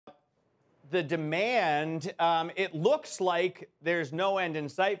the demand. It looks like there's no end in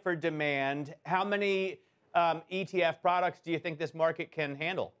sight for demand. How many ETF products do you think this market can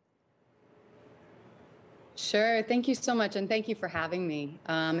handle? Sure. Thank you so much. And thank you for having me.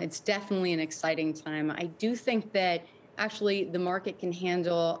 It's definitely an exciting time. I do think that actually the market can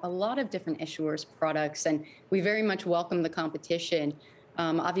handle a lot of different issuers' products, and we very much welcome the competition.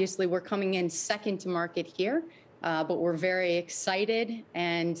 Obviously, we're coming in second to market here, but we're very excited.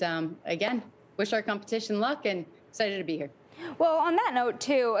 And again, wish our competition luck and excited to be here. Well, on that note,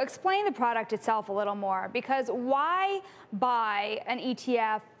 too, explain the product itself a little more, because why buy an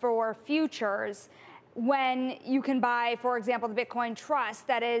ETF for futures when you can buy, for example, the Bitcoin Trust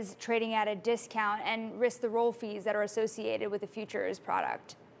that is trading at a discount and risk the roll fees that are associated with the futures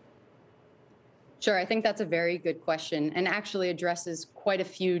product? Sure, I think that's a very good question and actually addresses quite a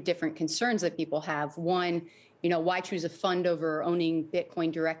few different concerns that people have. One, why choose a fund over owning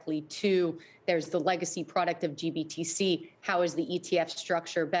Bitcoin directly? Two, there's the legacy product of GBTC. How is the ETF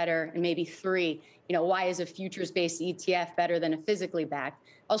structure better? And maybe three, why is a futures-based ETF better than a physically backed?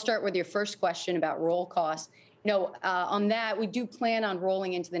 I'll start with your first question about roll costs. On that, we do plan on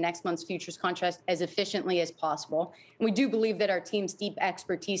rolling into the next month's futures contract as efficiently as possible. And we do believe that our team's deep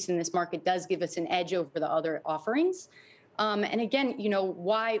expertise in this market does give us an edge over the other offerings. And again,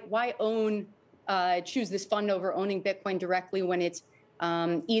 why choose this fund over owning Bitcoin directly when it's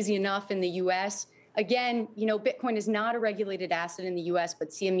easy enough in the U.S.? Again, Bitcoin is not a regulated asset in the U.S., but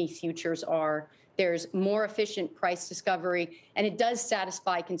CME futures are. There's more efficient price discovery, and it does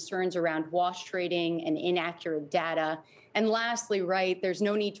satisfy concerns around wash trading and inaccurate data. And lastly, there's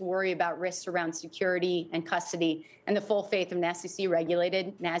no need to worry about risks around security and custody and the full faith of an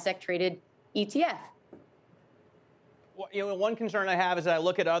SEC-regulated, NASDAQ-traded ETF. Well, one concern I have is that I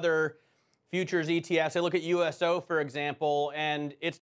look at other futures ETFs. I look at USO, for example, and it's